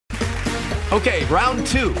Okay, round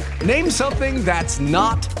two. Name something that's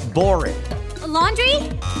not boring. A laundry?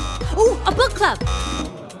 Ooh, a book club.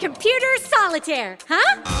 Computer solitaire,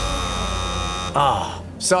 huh? Ah,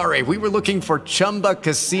 sorry, we were looking for Chumba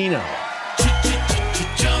Casino.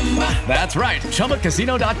 That's right,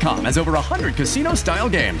 ChumbaCasino.com has over 100 casino-style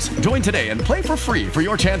games. Join today and play for free for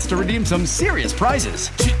your chance to redeem some serious prizes.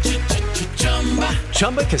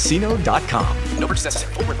 ChumbaCasino.com. No purchase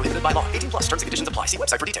necessary. Void where prohibited by law. 18 plus. Terms and conditions apply. See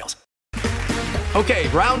website for details. Okay,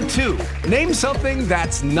 round two. Name something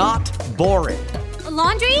that's not boring. A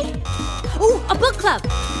laundry? Ooh, a book club.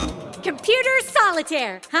 Computer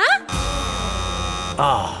solitaire, huh?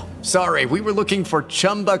 Ah, sorry, we were looking for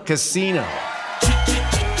Chumba Casino.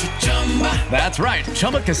 That's right,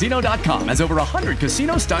 ChumbaCasino.com has over 100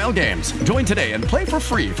 casino-style games. Join today and play for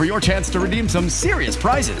free for your chance to redeem some serious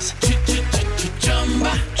prizes.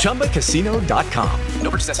 ChumbaCasino.com.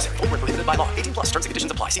 No purchase necessary. Void where prohibited by law. 18 plus. Terms and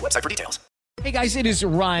conditions apply. See website for details. Hey guys, it is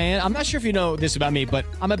Ryan. I'm not sure if you know this about me, but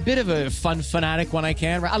I'm a bit of a fun fanatic when I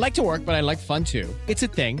can. I like to work, but I like fun too. It's a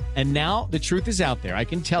thing. And now the truth is out there. I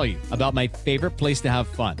can tell you about my favorite place to have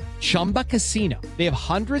fun. Chumba Casino. They have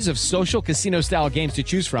hundreds of social casino style games to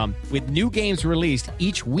choose from with new games released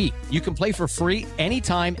each week. You can play for free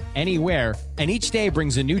anytime, anywhere. And each day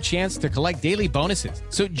brings a new chance to collect daily bonuses.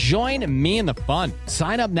 So join me in the fun.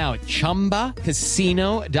 Sign up now at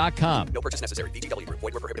ChumbaCasino.com. No purchase necessary. VGW. Void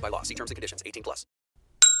where prohibited by law. See terms and conditions. 18 plus.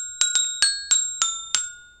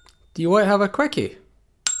 Do you want to have a quickie?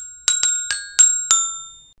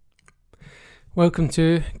 Welcome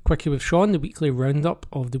to Quickie with Sean, the weekly roundup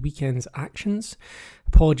of the weekend's actions.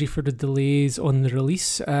 Apology for the delays on the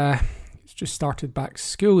release. It's just started back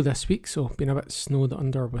school this week, so been a bit snowed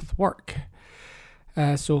under with work.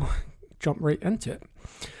 So jump right into it.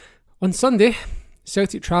 On Sunday,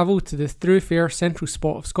 Celtic travelled to the thoroughfare central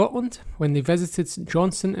spot of Scotland when they visited St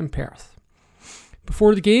Johnstone in Perth.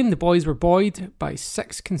 Before the game, the boys were buoyed by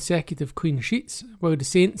 6 consecutive clean sheets, while the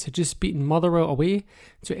Saints had just beaten Motherwell away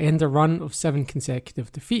to end a run of 7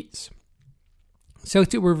 consecutive defeats.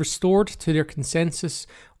 Celtic were restored to their consensus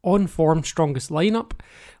on-form strongest lineup,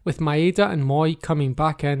 with Maeda and Moy coming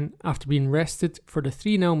back in after being rested for the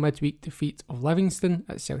 3-0 midweek defeat of Livingston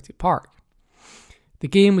at Celtic Park. The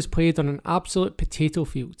game was played on an absolute potato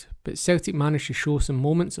field, but Celtic managed to show some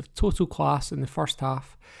moments of total class in the first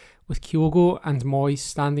half, with Kyogo and Moy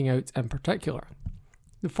standing out in particular.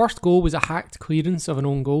 The first goal was a hacked clearance of an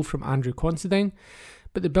own goal from Andrew Considine,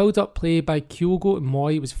 but the build-up play by Kyogo and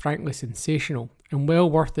Moy was frankly sensational and well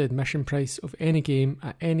worth the admission price of any game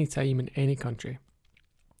at any time in any country.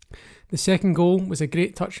 The second goal was a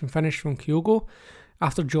great touch and finish from Kyogo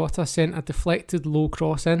after Jota sent a deflected low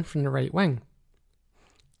cross in from the right wing.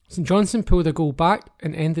 St Johnstone pulled a goal back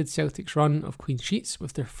and ended Celtic's run of clean sheets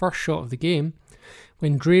with their first shot of the game,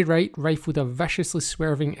 when Dre Wright rifled a viciously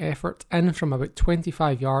swerving effort in from about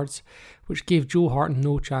 25 yards, which gave Joe Hart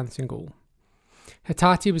no chance in goal.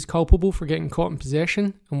 Hatate was culpable for getting caught in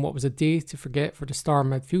possession on what was a day to forget for the star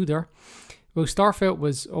midfielder, while Starfelt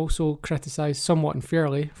was also criticised somewhat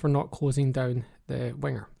unfairly for not closing down the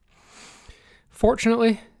winger.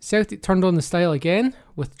 Fortunately, Celtic turned on the style again,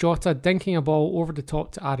 with Jota dinking a ball over the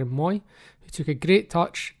top to Aaron Moy, who took a great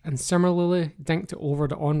touch and similarly dinked it over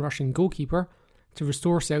the on-rushing goalkeeper to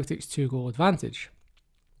restore Celtic's 2-goal advantage.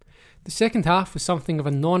 The second half was something of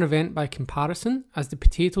a non-event by comparison, as the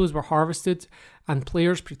potatoes were harvested and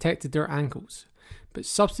players protected their ankles, but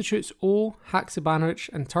substitutes O, Haksabanovic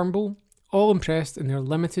and Turnbull all impressed in their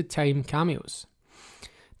limited time cameos.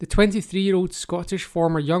 The 23-year-old Scottish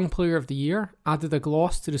former Young Player of the Year added a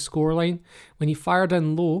gloss to the scoreline when he fired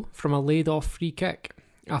in low from a laid-off free kick,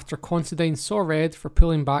 after Considine saw red for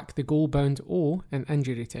pulling back the goal-bound O in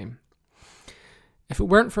injury time. If it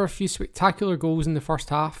weren't for a few spectacular goals in the first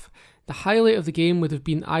half, the highlight of the game would have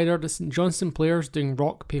been either the St Johnstone players doing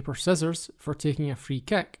rock, paper, scissors for taking a free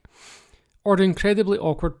kick, or the incredibly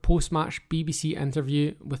awkward post-match BBC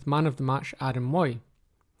interview with man of the match Aaron Moy.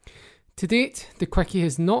 To date, the Quickie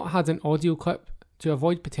has not had an audio clip to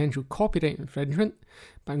avoid potential copyright infringement,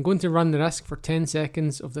 but I'm going to run the risk for 10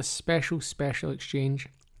 seconds of this special exchange,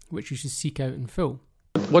 which you should seek out in full.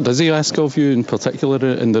 What does he ask of you in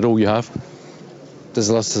particular in the role you have?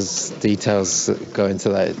 There's lots of details that go into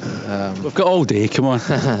that. We've got all day, come on.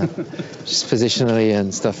 Just positionally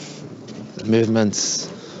and stuff, movements,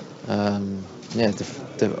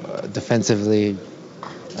 defensively,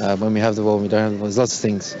 when we have the ball, when we don't have the ball, there's lots of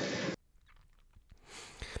things.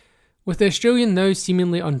 With the Australian now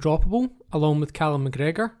seemingly undroppable, along with Callum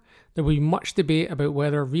McGregor, there will be much debate about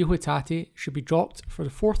whether Rio Hatate should be dropped for the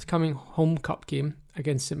forthcoming home cup game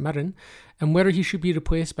against St Mirren, and whether he should be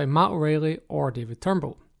replaced by Matt O'Reilly or David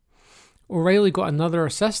Turnbull. O'Reilly got another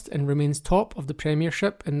assist and remains top of the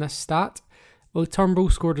Premiership in this stat, while Turnbull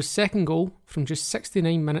scored his second goal from just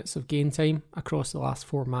 69 minutes of game time across the last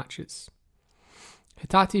 4 matches.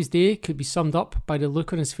 Hatate's day could be summed up by the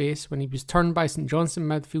look on his face when he was turned by St Johnstone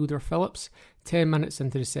midfielder Phillips 10 minutes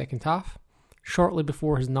into the second half, shortly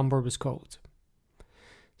before his number was called.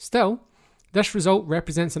 Still, this result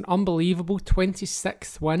represents an unbelievable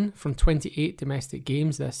 26th win from 28 domestic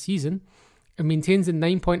games this season and maintains a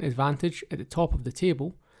 9-point advantage at the top of the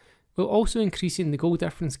table, while also increasing the goal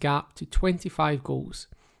difference gap to 25 goals,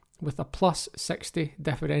 with a plus 60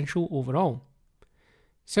 differential overall.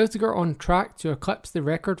 Celtic are on track to eclipse the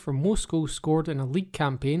record for most goals scored in a league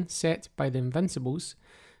campaign set by the Invincibles,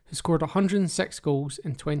 who scored 106 goals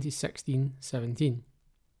in 2016-17.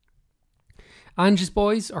 Ange's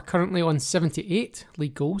boys are currently on 78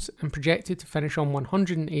 league goals and projected to finish on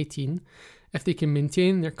 118 if they can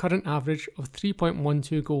maintain their current average of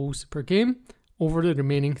 3.12 goals per game over the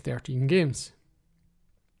remaining 13 games.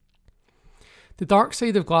 The dark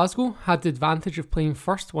side of Glasgow had the advantage of playing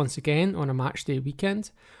first once again on a matchday weekend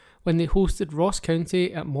when they hosted Ross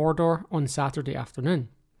County at Mordor on Saturday afternoon.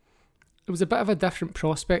 It was a bit of a different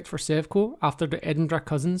prospect for Sevco after the Edinburgh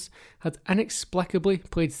Cousins had inexplicably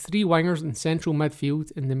played 3 wingers in central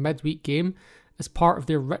midfield in the midweek game as part of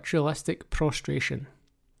their ritualistic prostration.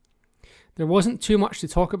 There wasn't too much to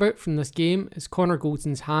talk about from this game as Connor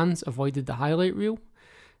Goldson's hands avoided the highlight reel,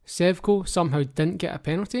 Sevco somehow didn't get a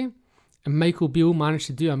penalty, and Michael Beale managed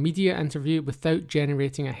to do a media interview without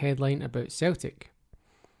generating a headline about Celtic.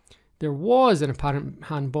 There was an apparent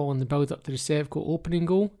handball in the build-up to the Sevco opening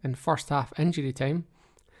goal in first half injury time,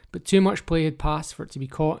 but too much play had passed for it to be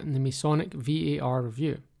caught in the Masonic VAR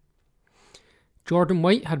review. Jordan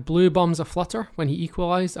White had blue bums aflutter when he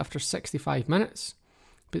equalised after 65 minutes,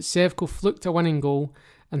 but Sevco fluked a winning goal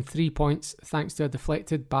and 3 points thanks to a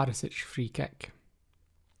deflected Barisic free kick.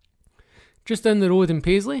 Just down the road in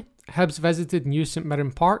Paisley, Hibs visited New St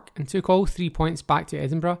Mirren Park and took all 3 points back to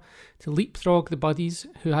Edinburgh to leapfrog the Buddies,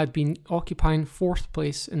 who had been occupying 4th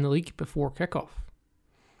place in the league before kick-off.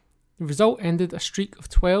 The result ended a streak of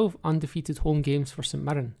 12 undefeated home games for St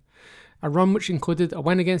Mirren, a run which included a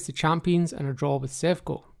win against the champions and a draw with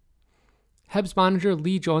Sevco. Hibs manager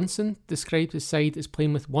Lee Johnson described his side as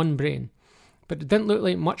playing with one brain, but it didn't look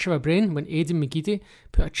like much of a brain when Aidan McGeady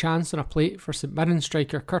put a chance on a plate for St Mirren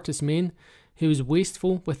striker Curtis Main, who was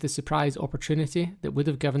wasteful with the surprise opportunity that would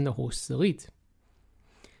have given the hosts the lead.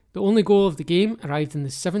 The only goal of the game arrived in the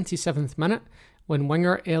 77th minute when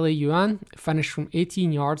winger Ele Yuan finished from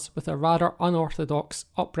 18 yards with a rather unorthodox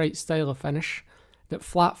upright style of finish that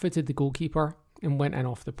flat-footed the goalkeeper and went in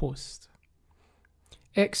off the post.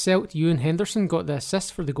 Ex-Celt Ewan Henderson got the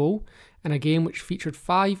assist for the goal in a game which featured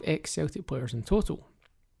 5 ex-Celtic players in total.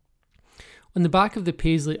 On the back of the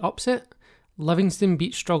Paisley upset, Livingston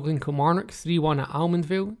beat struggling Kilmarnock 3-1 at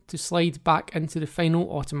Almondvale to slide back into the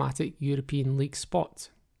final automatic European League spot.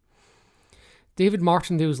 David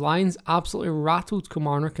Martindale's Lions absolutely rattled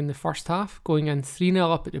Kilmarnock in the first half, going in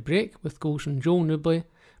 3-0 up at the break with goals from Joel Newbley,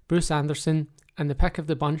 Bruce Anderson and the pick of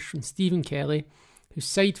the bunch from Stephen Kelly, who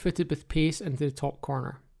side-footed with pace into the top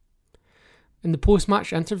corner. In the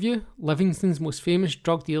post-match interview, Livingston's most famous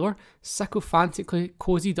drug dealer sycophantically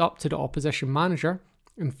cozied up to the opposition manager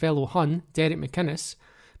and fellow Hun, Derek McInnes,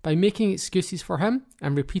 by making excuses for him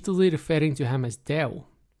and repeatedly referring to him as Del.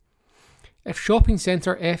 If Shopping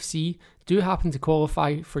Centre FC do happen to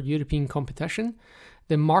qualify for European competition,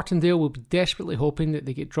 then Martindale will be desperately hoping that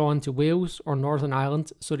they get drawn to Wales or Northern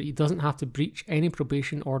Ireland so that he doesn't have to breach any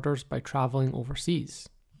probation orders by travelling overseas.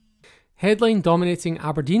 Headline dominating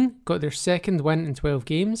Aberdeen got their second win in 12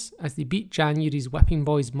 games as they beat January's whipping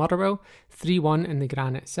boys Motherwell 3-1 in the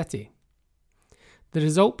Granite City. The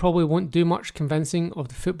result probably won't do much convincing of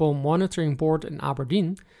the Football Monitoring Board in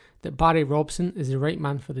Aberdeen that Barry Robson is the right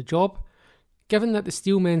man for the job, given that the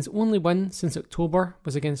Steelmen's only win since October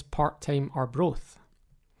was against part-time Arbroath.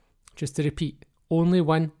 Just to repeat, only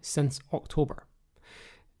win since October.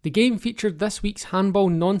 The game featured this week's handball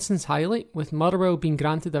nonsense highlight, with Motherwell being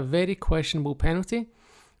granted a very questionable penalty,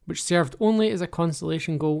 which served only as a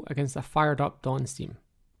consolation goal against a fired-up Dons team.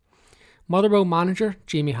 Motherwell manager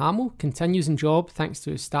Jamie Hamill continues in job thanks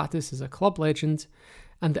to his status as a club legend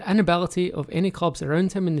and the inability of any clubs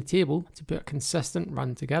around him in the table to put a consistent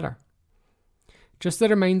run together. Just a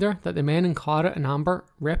reminder that the men in claret and amber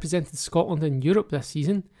represented Scotland in Europe this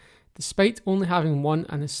season, despite only having won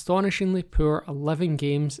an astonishingly poor 11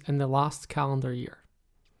 games in the last calendar year.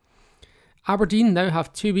 Aberdeen now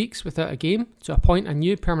have 2 weeks without a game to appoint a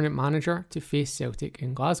new permanent manager to face Celtic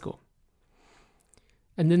in Glasgow.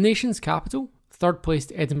 In the nation's capital,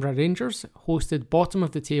 third-placed Edinburgh Rangers hosted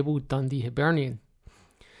bottom-of-the-table Dundee Hibernian.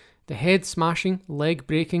 The head-smashing,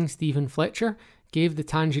 leg-breaking Stephen Fletcher gave the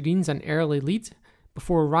Tangerines an early lead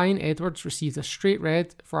before Ryan Edwards received a straight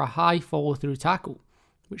red for a high follow-through tackle,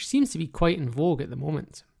 which seems to be quite in vogue at the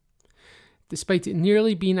moment. Despite it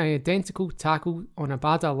nearly being an identical tackle on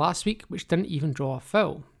Abada last week, which didn't even draw a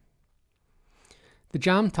foul. The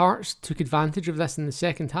Jam Tarts took advantage of this in the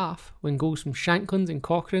second half when goals from Shankland and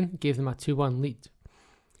Cochrane gave them a 2-1 lead.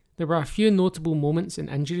 There were a few notable moments in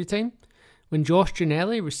injury time when Josh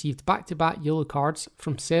Ginnelly received back-to-back yellow cards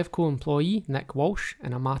from Sevco employee Nick Walsh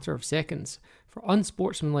in a matter of seconds for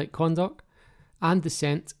unsportsmanlike conduct and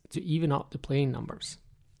dissent to even up the playing numbers.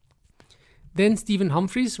 Then Stephen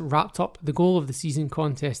Humphreys wrapped up the goal of the season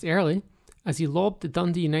contest early as he lobbed the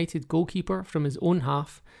Dundee United goalkeeper from his own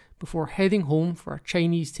half before heading home for a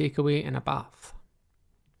Chinese takeaway and a bath.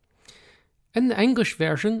 In the English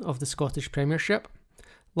version of the Scottish Premiership,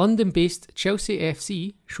 London-based Chelsea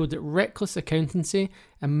FC showed that reckless accountancy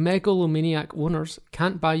and megalomaniac owners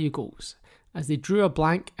can't buy you goals, as they drew a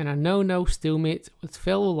blank in a 0-0 stalemate with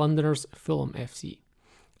fellow Londoners Fulham FC,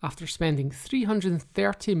 after spending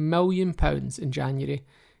 £330 million in January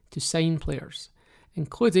to sign players,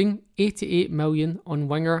 including £88 million on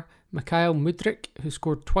winger Mikhail Mudryk, who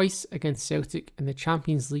scored twice against Celtic in the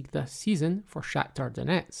Champions League this season for Shakhtar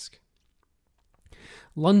Donetsk.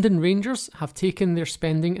 London Rangers have taken their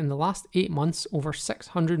spending in the last 8 months over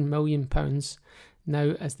 £600 million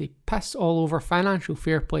now as they piss all over financial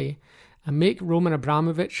fair play and make Roman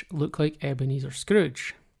Abramovich look like Ebenezer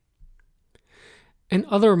Scrooge. In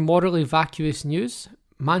other morally vacuous news,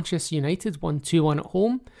 Manchester United won 2-1 at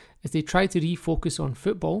home as they tried to refocus on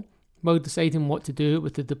football while deciding what to do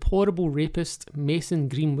with the deplorable rapist Mason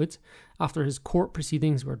Greenwood after his court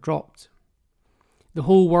proceedings were dropped. The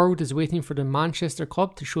whole world is waiting for the Manchester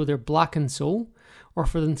club to show their blackened soul, or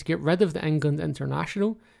for them to get rid of the England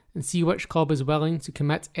international and see which club is willing to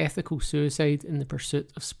commit ethical suicide in the pursuit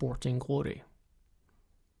of sporting glory.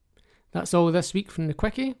 That's all this week from the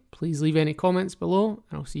Quickie. Please leave any comments below,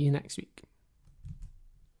 and I'll see you next week.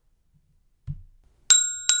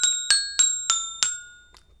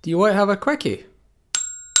 Do you want to have a Quickie?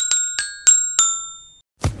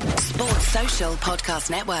 Sports Social Podcast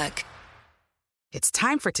Network. It's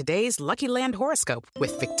time for today's Lucky Land horoscope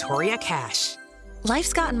with Victoria Cash.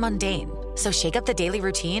 Life's gotten mundane, so shake up the daily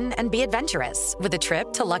routine and be adventurous with a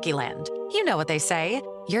trip to Lucky Land. You know what they say,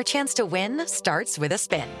 your chance to win starts with a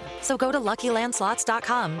spin. So go to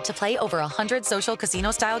LuckyLandSlots.com to play over 100 social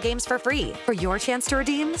casino-style games for free for your chance to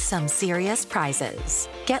redeem some serious prizes.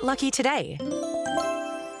 Get lucky today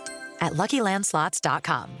at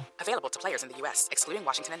LuckyLandSlots.com. Available to players in the U.S., excluding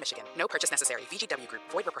Washington and Michigan. No purchase necessary. VGW Group.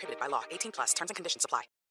 Void where prohibited by law. 18+. Terms and conditions apply.